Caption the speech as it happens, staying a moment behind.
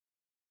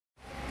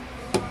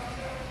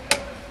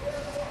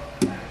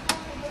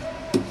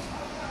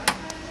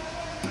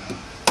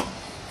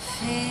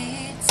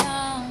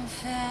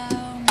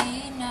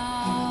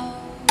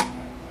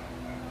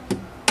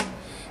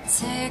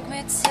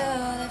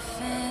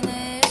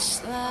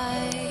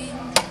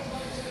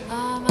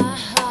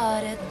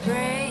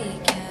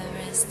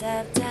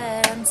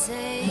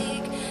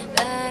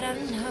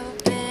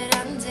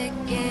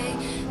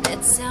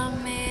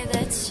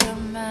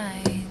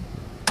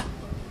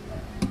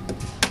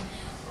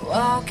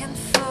Walking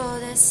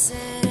through the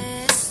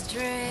city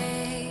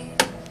street,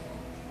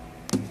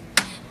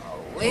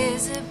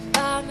 always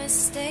by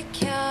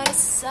mistake you're the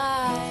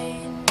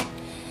sign.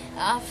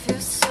 I feel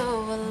so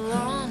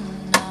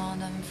alone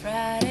on a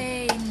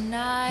Friday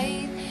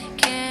night.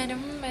 Can you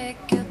make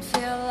it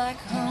feel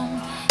like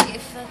home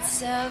if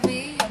it's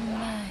heavy on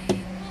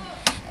mine?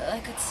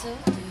 Like I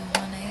told you,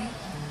 honey,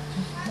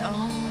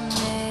 don't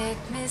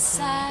make me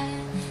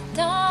sad,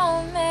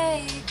 don't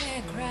make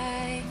me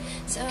cry.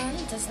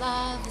 Sometimes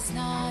love is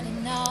not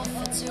enough,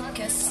 but you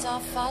kiss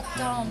off, I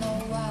don't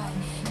know why.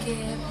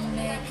 Keep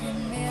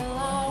making me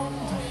long.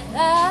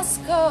 Let's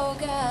go,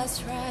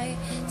 guess right.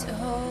 To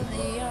hold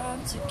the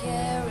on, to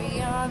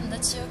carry on,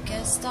 that you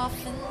kissed off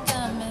in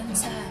the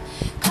meantime.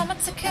 Come and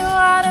take you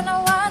out in a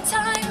one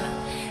time.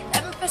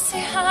 Empathy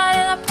high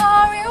and I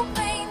pour you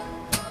pain.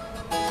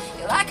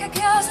 You like a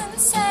girl's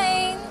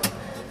insane.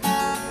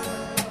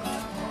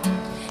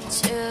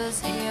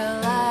 Choose your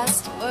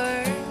last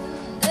word.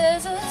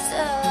 This is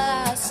the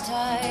last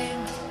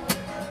time.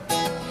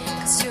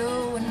 'Cause you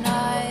and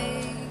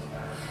I,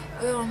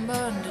 we won't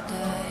burn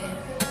today.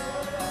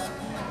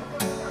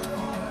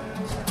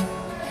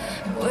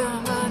 We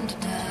won't burn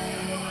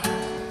today.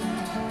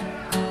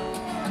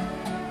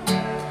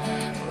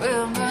 We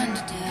won't burn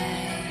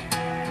today.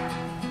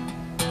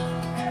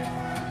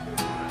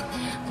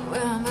 We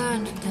won't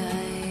burn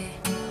today.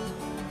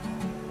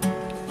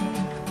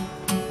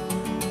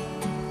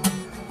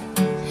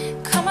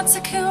 Come on,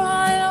 take you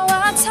on in a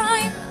one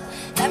time.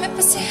 Let me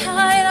push you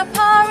high and I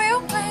pour you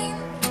pain.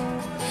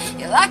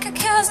 You're like a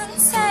girl's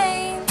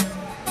insane.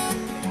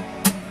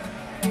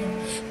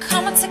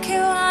 Come on, take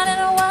you on in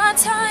a one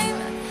time.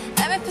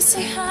 Let me push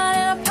you high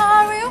and I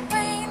pour you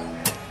pain.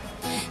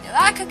 You're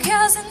like a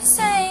girl's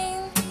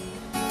insane.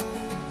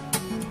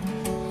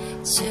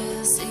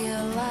 Choose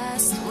your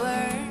last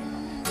word.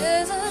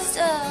 This is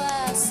the last.